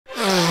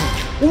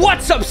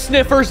What's up,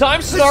 sniffers? I'm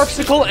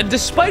Slmccl, and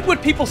despite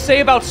what people say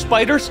about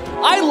spiders,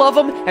 I love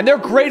them and they're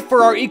great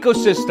for our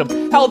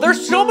ecosystem. Hell,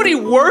 there's so many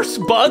worse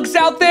bugs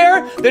out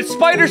there that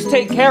spiders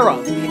take care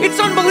of. It's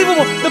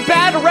unbelievable the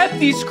bad rep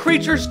these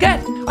creatures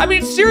get. I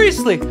mean,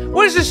 seriously,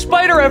 what has a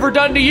spider ever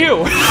done to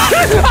you?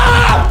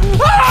 Ah!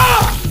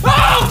 Ah!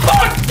 Oh,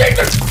 fuck!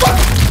 Jesus, fuck!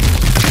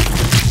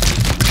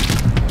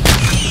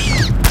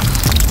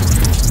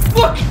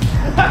 Look!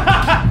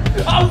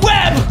 A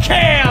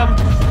webcam!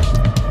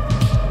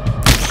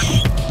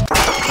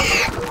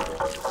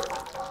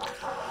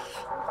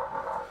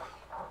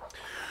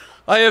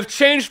 I have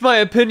changed my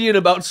opinion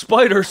about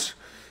spiders.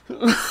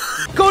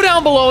 Go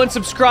down below and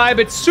subscribe.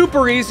 It's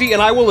super easy,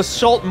 and I will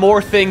assault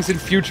more things in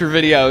future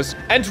videos.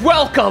 And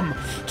welcome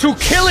to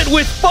Kill It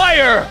With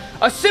Fire,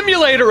 a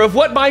simulator of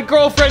what my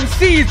girlfriend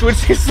sees when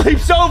she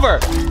sleeps over.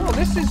 Oh,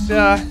 this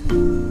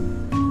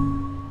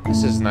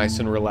is nice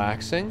and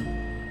relaxing.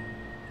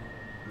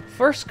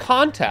 First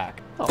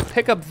contact. Oh,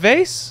 pick up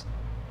vase.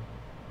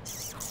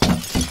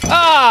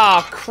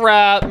 Ah,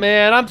 crap,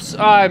 man.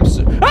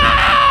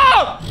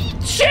 Ah!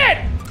 Shit!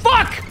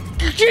 Fuck!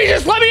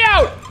 Jesus, let me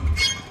out!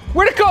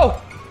 Where'd it go?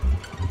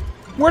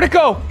 Where'd it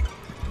go?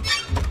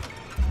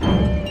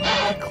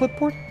 A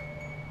clipboard?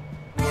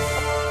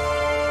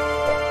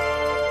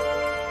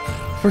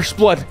 First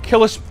blood.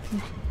 Kill us.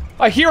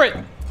 I hear it.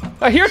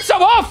 I hear it.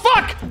 Oh,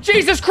 fuck!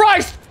 Jesus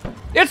Christ!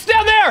 It's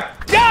down there!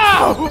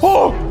 No!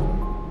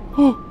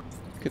 Oh!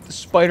 Get the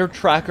spider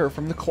tracker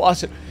from the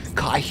closet.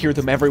 God, I hear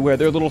them everywhere.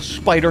 They're little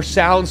spider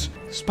sounds.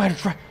 The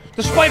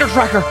spider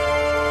tracker.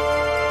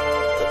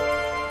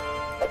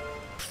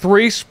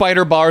 3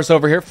 spider bars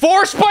over here.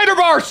 4 spider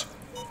bars!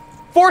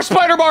 4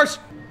 spider bars!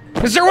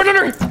 Is there one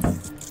under here?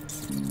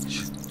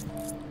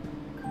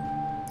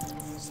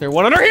 Is there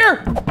one under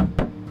here?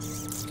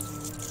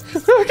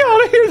 I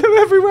gotta hear them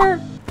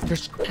everywhere.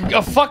 There's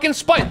a fucking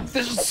spider.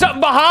 There's something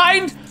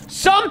behind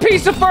some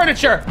piece of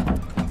furniture.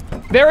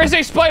 There is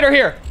a spider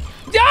here.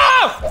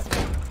 No!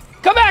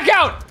 Come back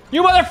out!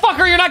 You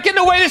motherfucker, you're not getting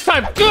away this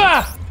time.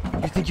 Ugh!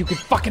 You think you can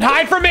fucking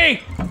hide from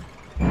me?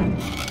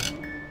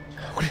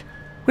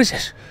 What is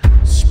this?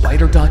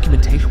 Spider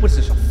documentation? What is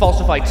this, a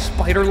falsified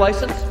spider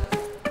license?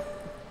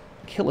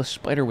 Kill a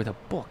spider with a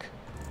book.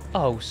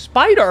 Oh,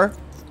 spider?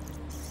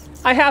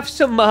 I have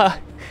some,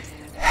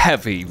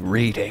 heavy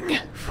reading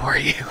for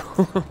you.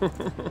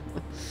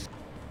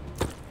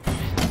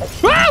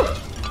 Whoa!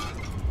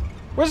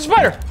 Where's the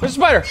spider? Where's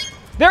the spider?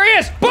 There he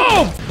is!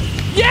 Boom!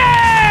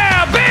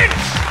 Yeah, bitch!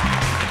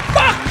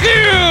 Fuck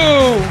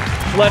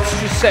you! Let's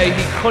just say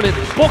he couldn't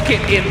book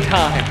it in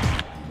time.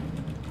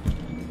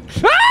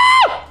 Ah!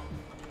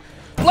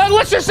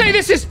 Let's just say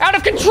this is out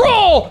of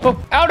control!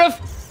 Out of...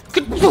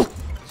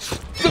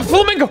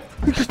 Flamingo!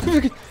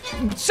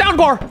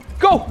 Soundbar!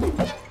 Go!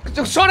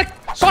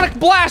 Sonic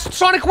blast!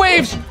 Sonic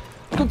waves!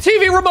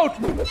 TV remote!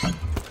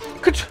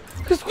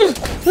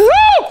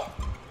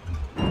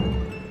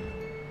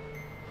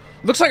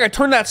 Looks like I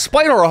turned that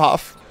spider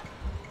off.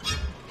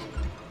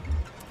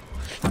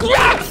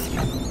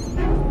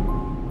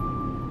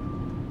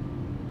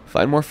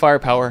 Find more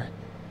firepower.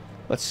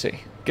 Let's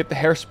see. Get the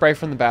hairspray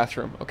from the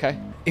bathroom, okay?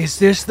 Is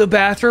this the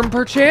bathroom,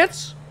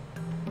 perchance?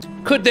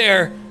 Could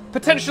there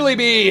potentially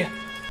be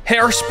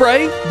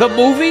Hairspray, the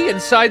movie,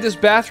 inside this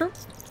bathroom?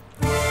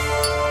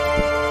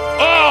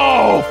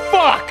 Oh,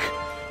 fuck!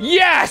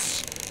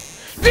 Yes!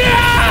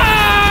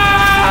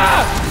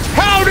 Ah!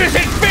 How does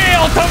it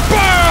feel to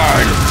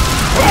burn?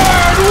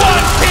 Burn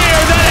once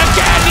here, then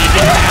again in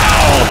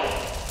hell!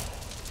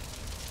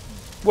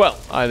 Well,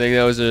 I think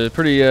that was a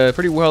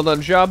pretty well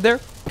done job there.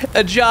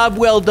 A job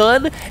well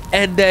done,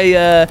 and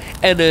a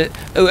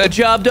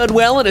job done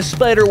well, and a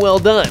spider well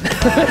done.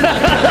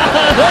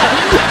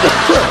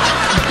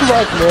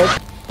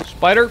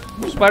 Spider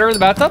in the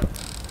bathtub?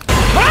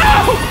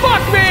 Oh,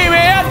 fuck me,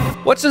 man!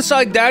 What's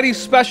inside Daddy's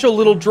special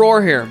little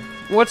drawer here?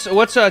 What's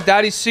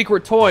Daddy's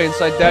secret toy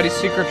inside Daddy's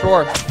secret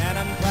drawer?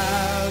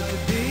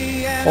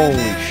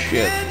 Holy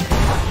shit.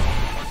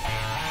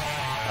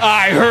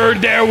 I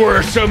heard there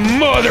were some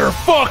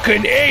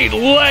motherfucking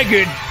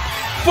 8-legged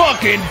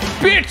fucking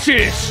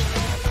bitches.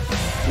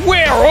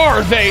 Where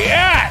are they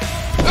at?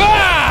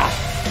 Ah!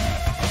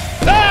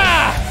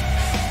 Ah!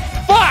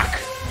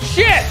 Fuck!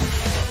 Shit!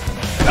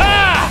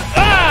 Ah!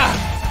 Ah!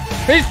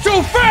 He's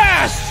too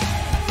fast!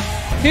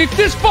 He's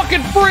this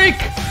fucking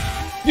freak!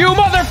 You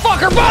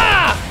motherfucker!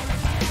 Bah!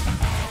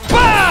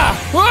 Bah!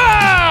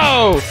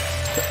 Whoa!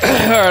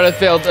 Alright, I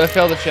failed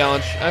the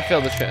challenge.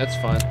 It's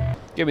fine.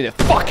 Get me the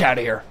fuck out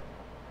of here.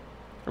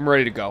 I'm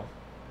ready to go.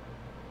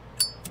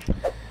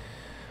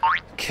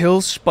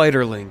 Kill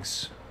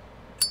spiderlings.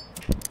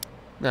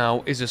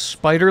 Now, is a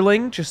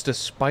spiderling just a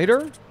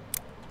spider?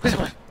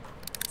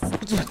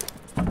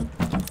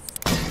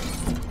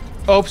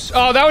 Oops.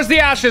 Oh, that was the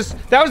ashes.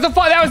 That was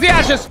the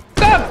ashes.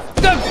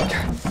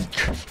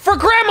 For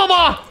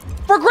grandmama!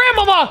 For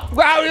grandmama!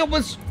 Wow, it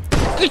was...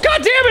 God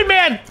damn it,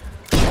 man!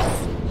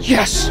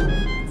 Yes!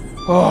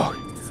 Oh.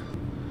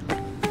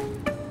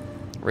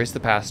 Erase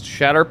the past.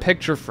 Shatter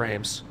picture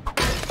frames.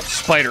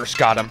 Spiders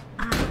got him.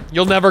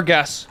 You'll never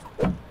guess.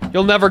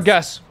 You'll never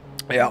guess.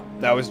 Yeah,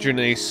 that was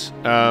Janice.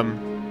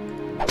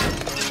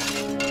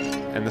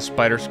 And the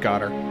spiders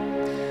got her.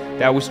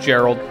 That was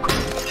Gerald.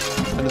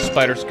 And the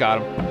spiders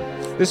got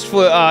him. This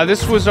was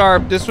our,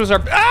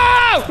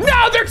 oh!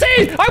 No, they're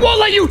teeth! I won't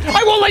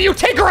let you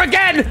take her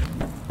again!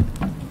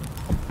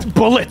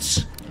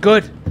 Bullets.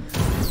 Good.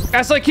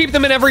 As I keep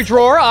them in every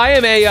drawer, I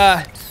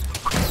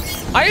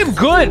am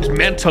good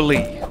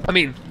mentally. I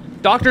mean,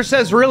 doctor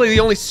says really the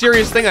only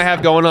serious thing I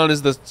have going on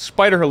is the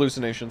spider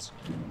hallucinations.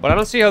 But I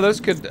don't see how this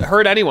could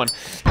hurt anyone.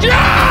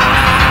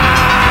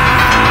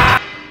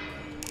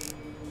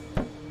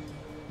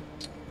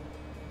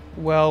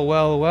 Well,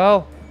 well,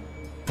 well.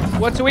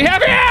 What do we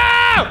have here?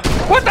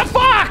 What the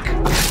fuck?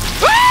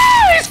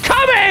 Ah, he's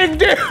coming,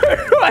 dude!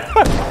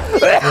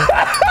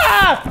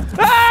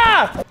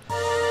 Ah!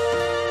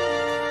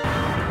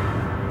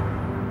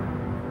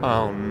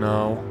 Oh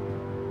no.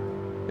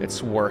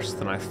 It's worse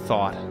than I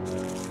thought.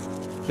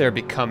 They're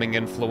becoming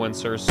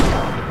influencers.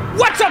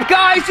 What's up,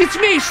 guys? It's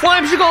me,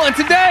 Slmccl, and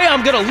today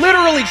I'm gonna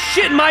literally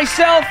shit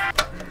myself.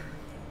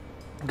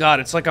 God,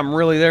 it's like I'm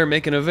really there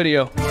making a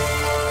video.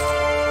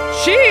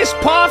 Cheese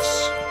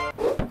puffs!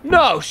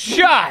 No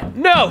shot!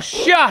 No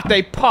shot!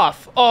 They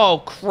puff!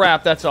 Oh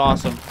crap, that's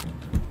awesome.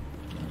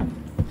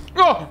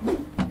 Oh!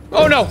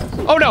 Oh no!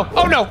 Oh no!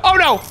 Oh no! Oh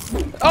no!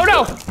 Oh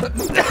no!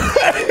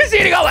 He's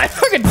eating all that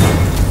fucking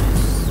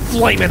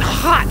flaming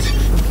hot,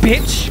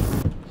 bitch!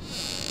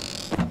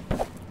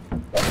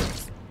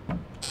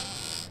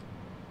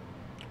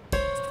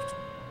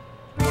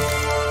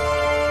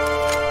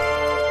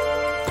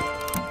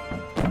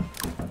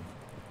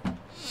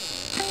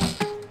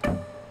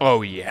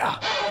 Oh yeah.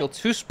 Kill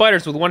 2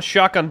 spiders with 1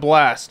 shotgun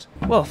blast.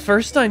 Well,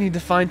 first I need to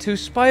find 2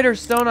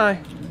 spiders, don't I?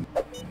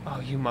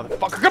 Oh, you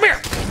motherfucker. Come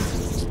here!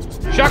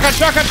 Shotgun,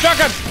 shotgun,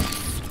 shotgun!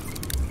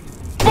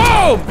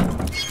 Boom!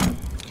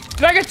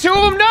 Did I get 2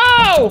 of them?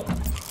 No!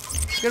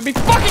 You're gonna be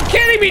fucking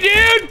kidding me,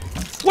 dude!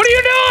 What are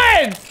you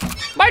doing?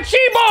 My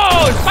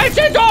chibos! My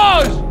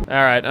chitos!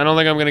 Alright, I don't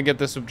think I'm gonna get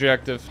this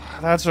objective.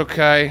 That's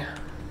okay.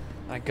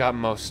 I got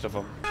most of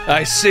them.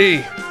 I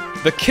see.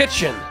 The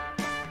kitchen.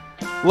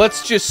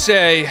 Let's just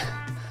say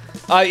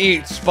I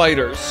eat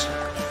spiders.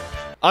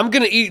 I'm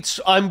gonna eat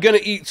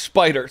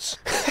spiders.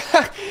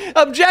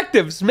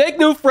 Objectives: make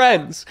new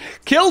friends,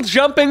 kill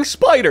jumping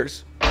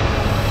spiders.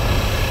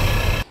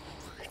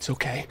 It's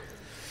okay.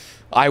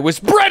 I was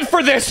bred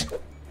for this!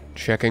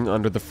 Checking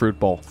under the fruit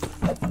bowl.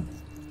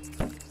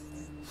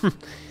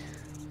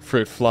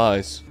 Fruit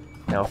flies.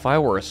 Now if I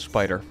were a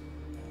spider,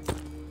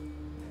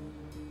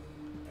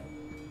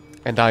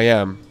 and I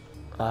am,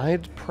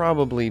 I'd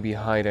probably be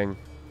hiding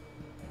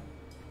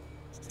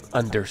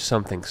under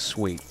something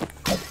sweet.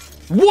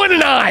 One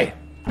an eye!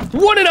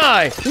 One an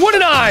eye! One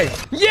an eye!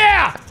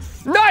 Yeah!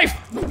 Knife!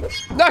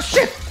 No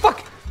shit!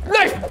 Fuck!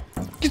 Knife!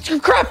 Get your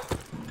crap!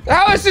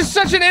 How is this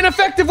such an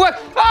ineffective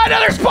weapon? Oh,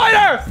 another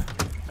spider!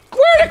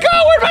 Where'd it go?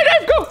 Where'd my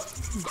knife go?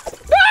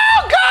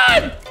 Oh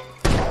God!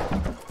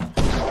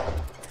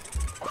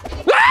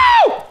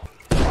 Oh!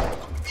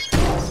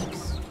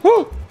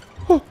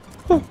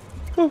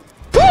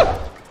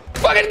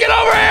 Fucking get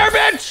over here,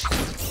 bitch!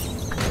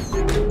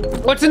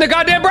 What's in the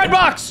goddamn bread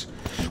box?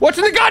 What's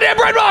in the goddamn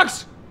bread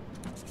box?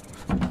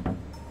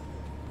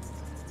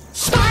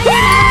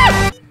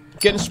 Ah!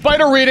 Getting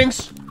spider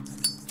readings.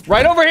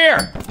 Right over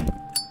here.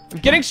 I'm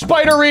getting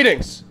spider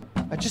readings.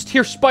 I just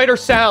hear spider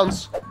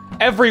sounds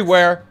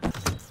everywhere.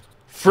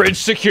 Fridge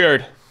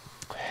secured.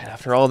 And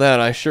after all that,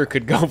 I sure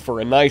could go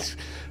for a nice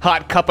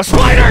hot cup of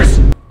spiders.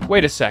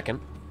 Wait a second.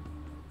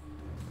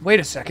 Wait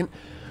a second.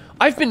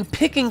 I've been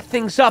picking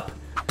things up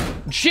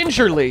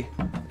gingerly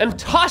and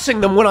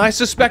tossing them when I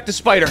suspect a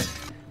spider.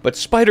 But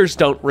spiders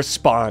don't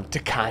respond to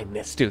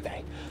kindness, do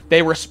they?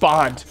 They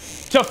respond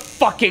to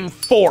fucking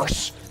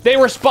force. They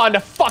respond to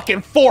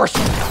fucking force.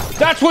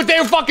 That's what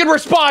they fucking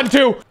respond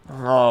to.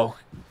 Oh.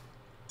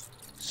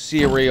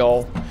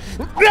 Cereal.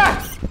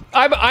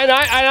 I'm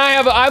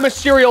a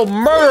serial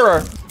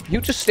murderer. You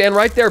just stand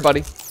right there,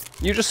 buddy.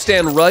 You just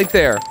stand right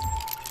there.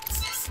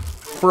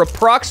 For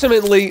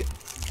approximately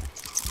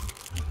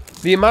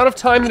the amount of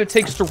time that it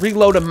takes to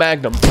reload a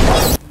Magnum.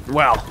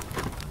 Well,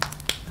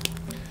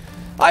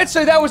 I'd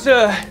say that was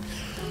a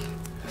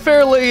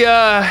fairly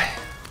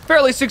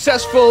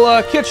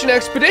successful kitchen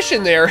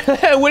expedition there,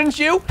 wouldn't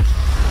you?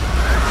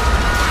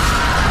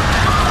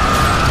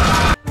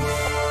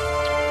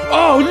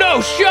 Oh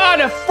no,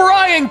 shot a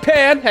frying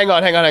pan! Hang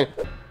on.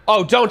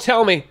 Oh, don't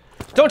tell me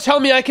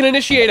I can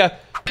initiate a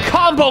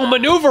combo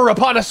maneuver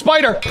upon a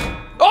spider.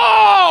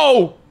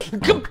 Oh!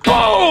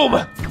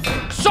 Boom!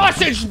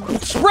 Sausage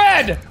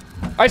spread!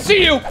 I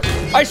see you!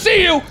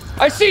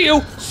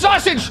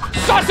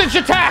 Sausage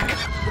attack!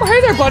 Oh,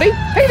 hey there, buddy!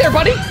 Hey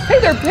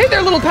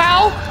there, little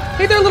pal!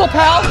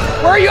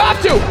 Where are you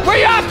off to?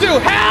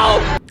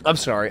 Hell! I'm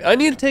sorry, I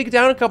need to take it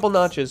down a couple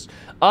notches.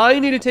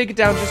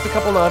 Just a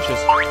couple notches.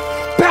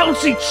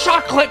 Bouncy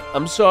chocolate!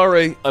 I'm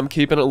sorry, I'm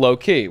keeping it low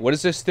key. What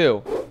does this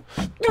do?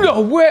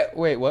 No,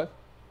 wait, what?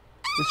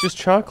 It's just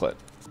chocolate.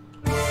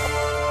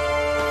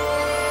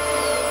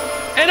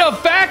 And a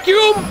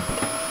vacuum?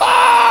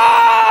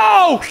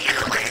 Oh!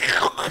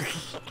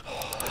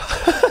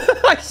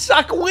 I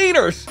suck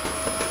wieners.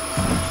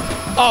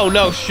 Oh,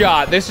 no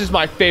shot. This is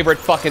my favorite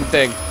fucking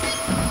thing.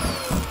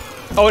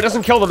 Oh, it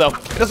doesn't kill them, though.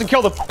 It doesn't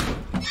kill them.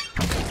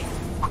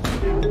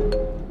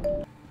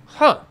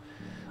 Huh.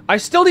 I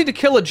still need to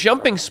kill a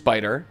jumping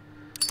spider.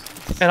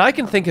 And I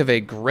can think of a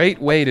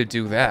great way to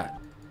do that.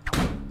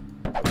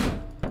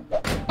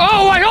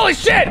 Oh, my holy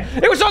shit!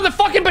 It was on the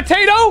fucking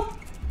potato?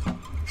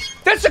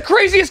 That's the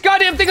craziest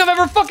goddamn thing I've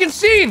ever fucking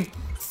seen!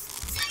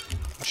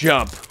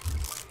 Jump.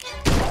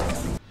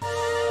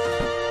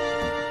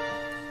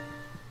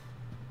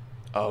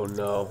 Oh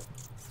no.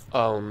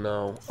 Oh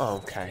no.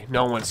 Okay.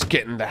 No one's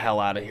getting the hell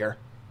out of here.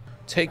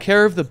 Take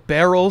care of the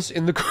barrels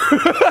in the...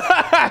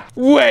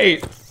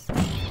 Wait!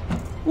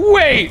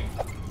 Wait!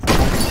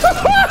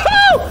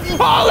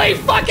 Holy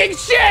fucking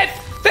shit!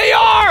 They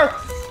are!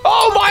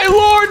 Oh my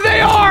lord,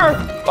 they are!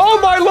 Oh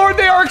my lord,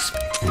 they are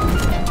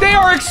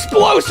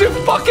explosive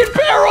fucking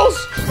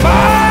barrels!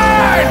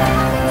 Burn!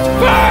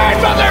 Burn,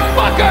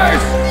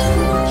 motherfuckers!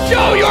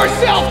 Show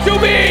yourself to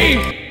me!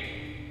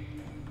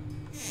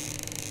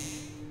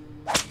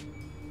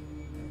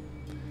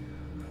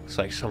 Looks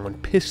like someone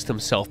pissed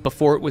himself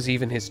before it was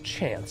even his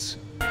chance.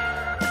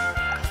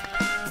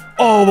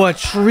 Oh, a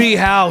tree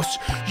house!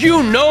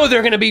 You know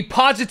they're gonna be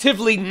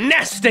positively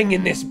nesting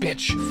in this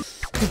bitch!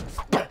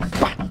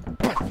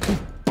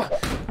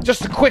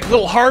 Just a quick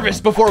little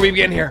harvest before we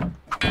begin here.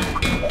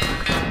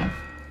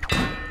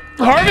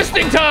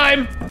 Harvesting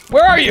time!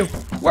 Where are you?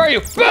 Where are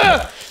you?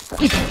 Ah!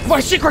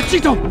 My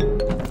secretito!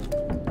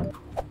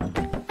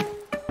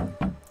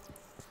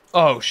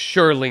 Oh,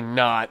 surely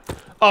not.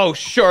 Oh,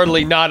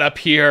 surely not up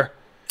here.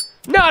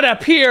 Not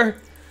up here!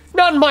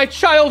 Not in my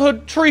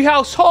childhood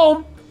treehouse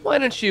home! Why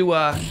don't you,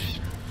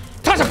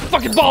 toss a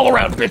fucking ball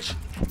around, bitch!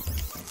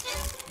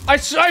 I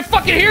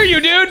fucking hear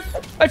you, dude!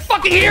 I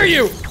fucking hear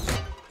you!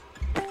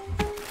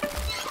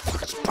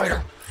 Fucking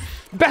spider.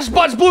 Best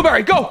Buds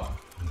Blueberry, go!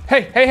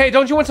 Hey,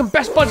 don't you want some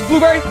Best Buds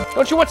Blueberry?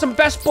 Don't you want some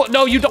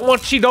No, you don't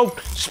want Cheeto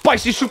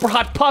Spicy Super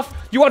Hot Puff.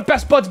 You want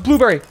Best Buds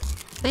Blueberry.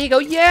 There you go,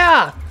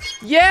 yeah!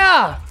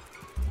 Yeah!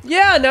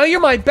 Yeah, now you're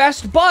my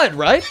best bud,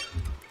 right?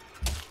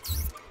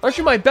 Aren't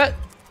you my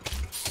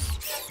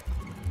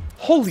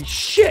Holy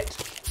shit!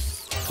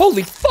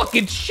 Holy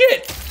fucking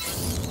shit!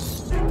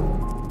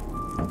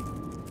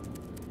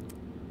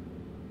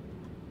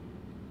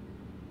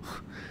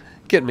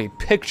 Get me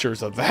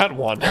pictures of that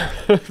one.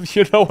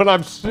 You know what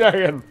I'm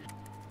saying?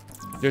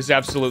 There's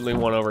absolutely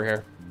one over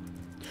here.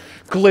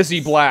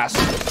 Glizzy Blast.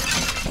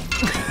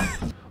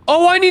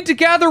 Oh, I need to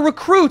gather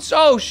recruits.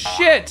 Oh,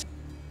 shit.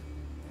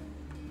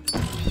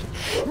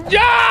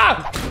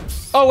 Yeah!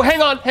 Oh,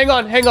 hang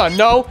on.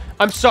 No,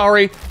 I'm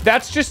sorry.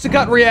 That's just a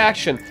gut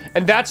reaction.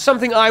 And that's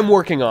something I'm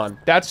working on.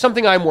 No!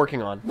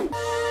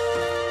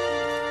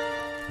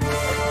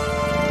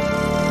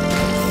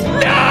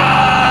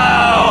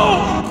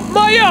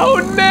 My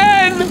own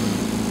men!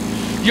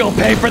 You'll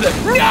pay for this.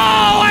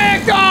 No!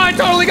 I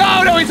totally go.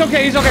 Oh, no, he's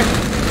okay.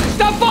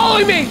 Stop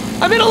following me!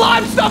 I'm in a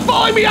lawn! Stop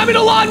following me! I'm in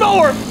a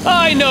lawnmower!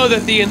 I know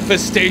that the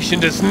infestation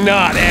does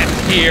not end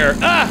here.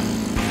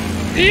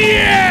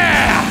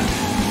 Yeah!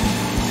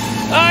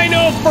 I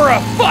know for a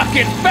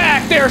fucking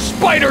fact there's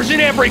spiders in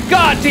every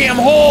goddamn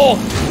hole!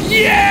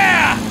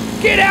 Yeah!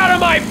 Get out of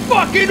my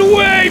fucking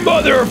way,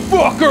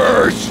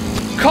 motherfuckers!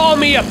 Call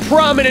me a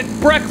prominent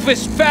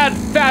breakfast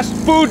fast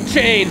food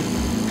chain.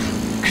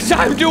 Cause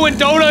I'm doing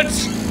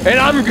donuts and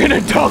I'm gonna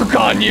dunk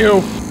on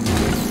you.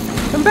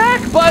 Come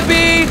back,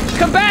 Bubby!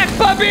 Come back,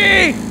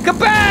 Bubby! Come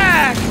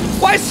back!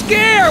 Why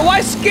scare?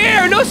 Why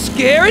scare? No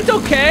scare, it's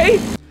okay.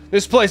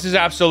 This place is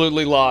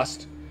absolutely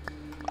lost.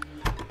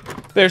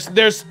 There's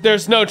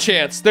no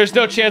chance. There's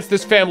no chance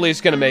this family is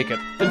gonna make it.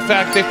 In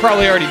fact, they've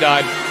probably already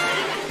died.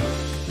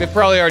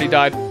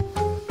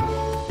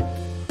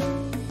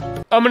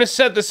 I'm gonna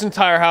set this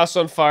entire house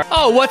on fire.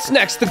 Oh, what's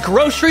next? The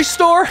grocery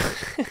store?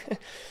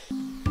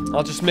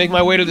 I'll just make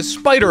my way to the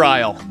spider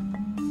aisle.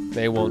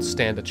 They won't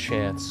stand a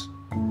chance.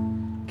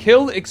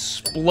 Kill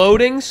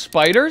exploding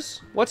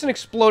spiders? What's an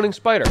exploding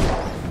spider?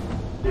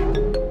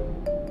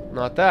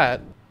 Not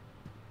that.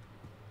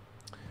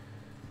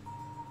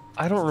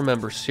 I don't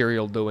remember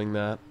cereal doing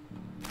that.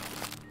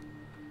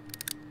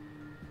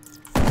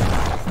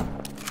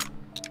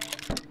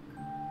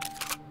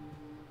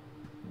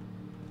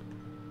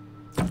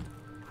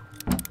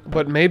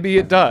 But maybe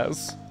it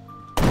does.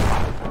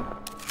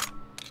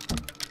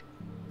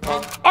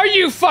 Are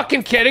you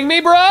fucking kidding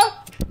me, bruh?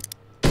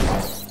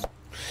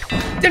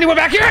 Anyone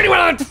back here? Anyone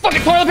on the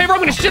fucking toilet paper? I'm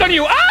gonna shit on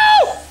you.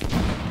 Ow!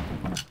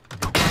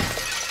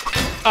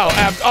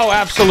 Oh,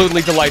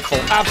 absolutely delightful.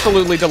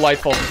 Absolutely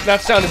delightful.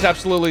 That sound is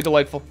absolutely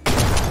delightful.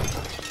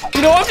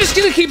 You know, I'm just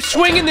gonna keep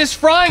swinging this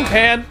frying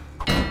pan.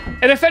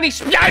 And if any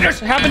spiders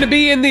happen to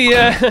be in the,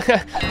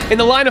 in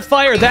the line of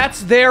fire,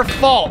 that's their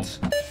fault.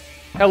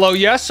 Hello,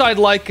 yes, I'd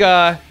like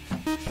 1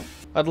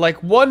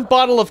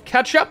 bottle of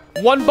ketchup,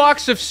 1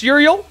 box of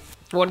cereal,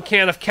 1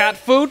 can of cat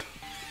food,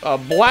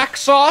 black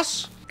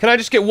sauce. Can I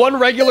just get 1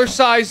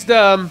 regular-sized,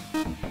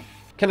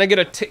 Can I get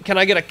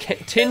a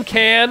tin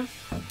can?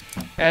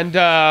 And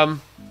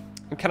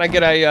can I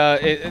get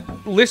a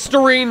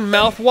Listerine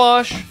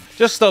mouthwash?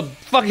 Just a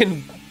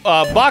fucking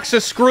box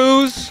of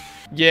screws.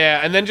 Yeah,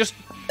 and then just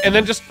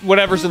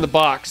whatever's in the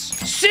box.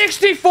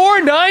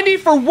 $64.90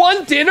 for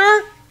one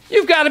dinner?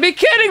 You've got to be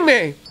kidding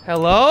me.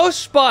 Hello,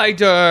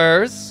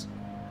 spiders.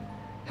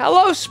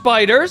 Hello,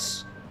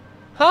 spiders.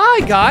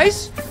 Hi,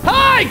 guys.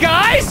 Hi,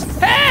 guys.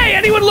 Hey,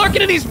 anyone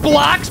lurking in these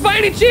blocks by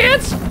any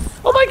chance?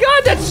 Oh my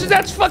God,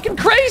 that's fucking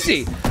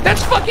crazy.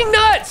 That's fucking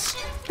nuts.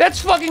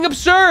 That's fucking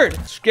absurd.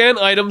 Scan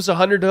items,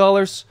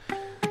 $100.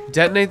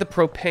 Detonate the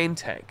propane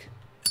tank.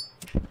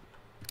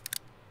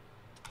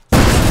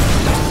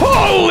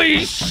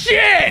 Holy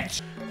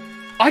shit!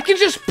 I can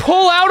just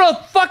pull out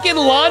a fucking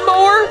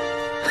lawnmower?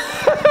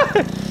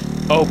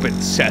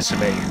 Open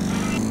sesame.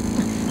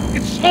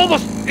 It's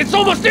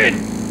almost in!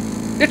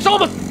 It's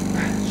almost...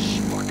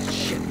 Fucking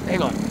shit.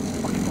 Hang on.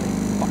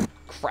 Fucking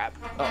crap.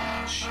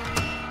 Oh, shit.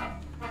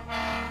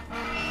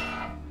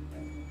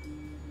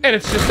 And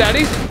it's just that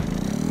easy.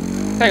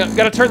 Hang on,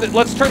 let's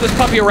turn this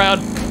puppy around.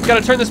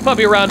 Gotta turn this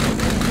puppy around. A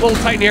little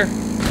tight in here.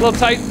 A little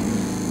tight.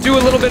 Do a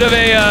little bit of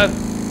a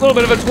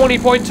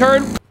 20-point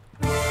turn.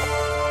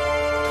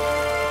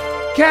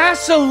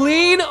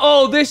 Gasoline?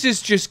 Oh, this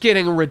is just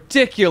getting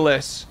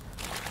ridiculous.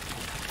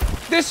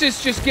 This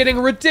is just getting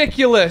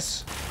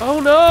ridiculous. Oh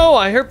no,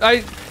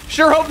 I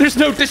sure hope there's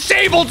no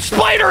disabled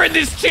spider in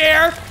this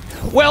chair.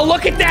 Well,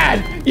 look at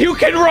that. You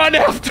can run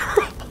after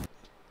him.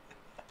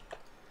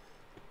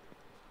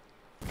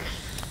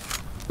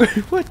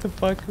 What the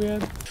fuck,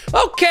 man?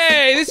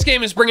 Okay, this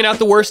game is bringing out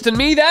the worst in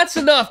me. That's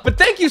enough, but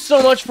thank you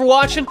so much for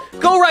watching.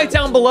 Go right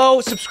down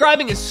below.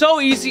 Subscribing is so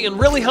easy and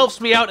really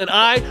helps me out, and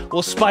I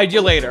will spide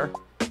you later.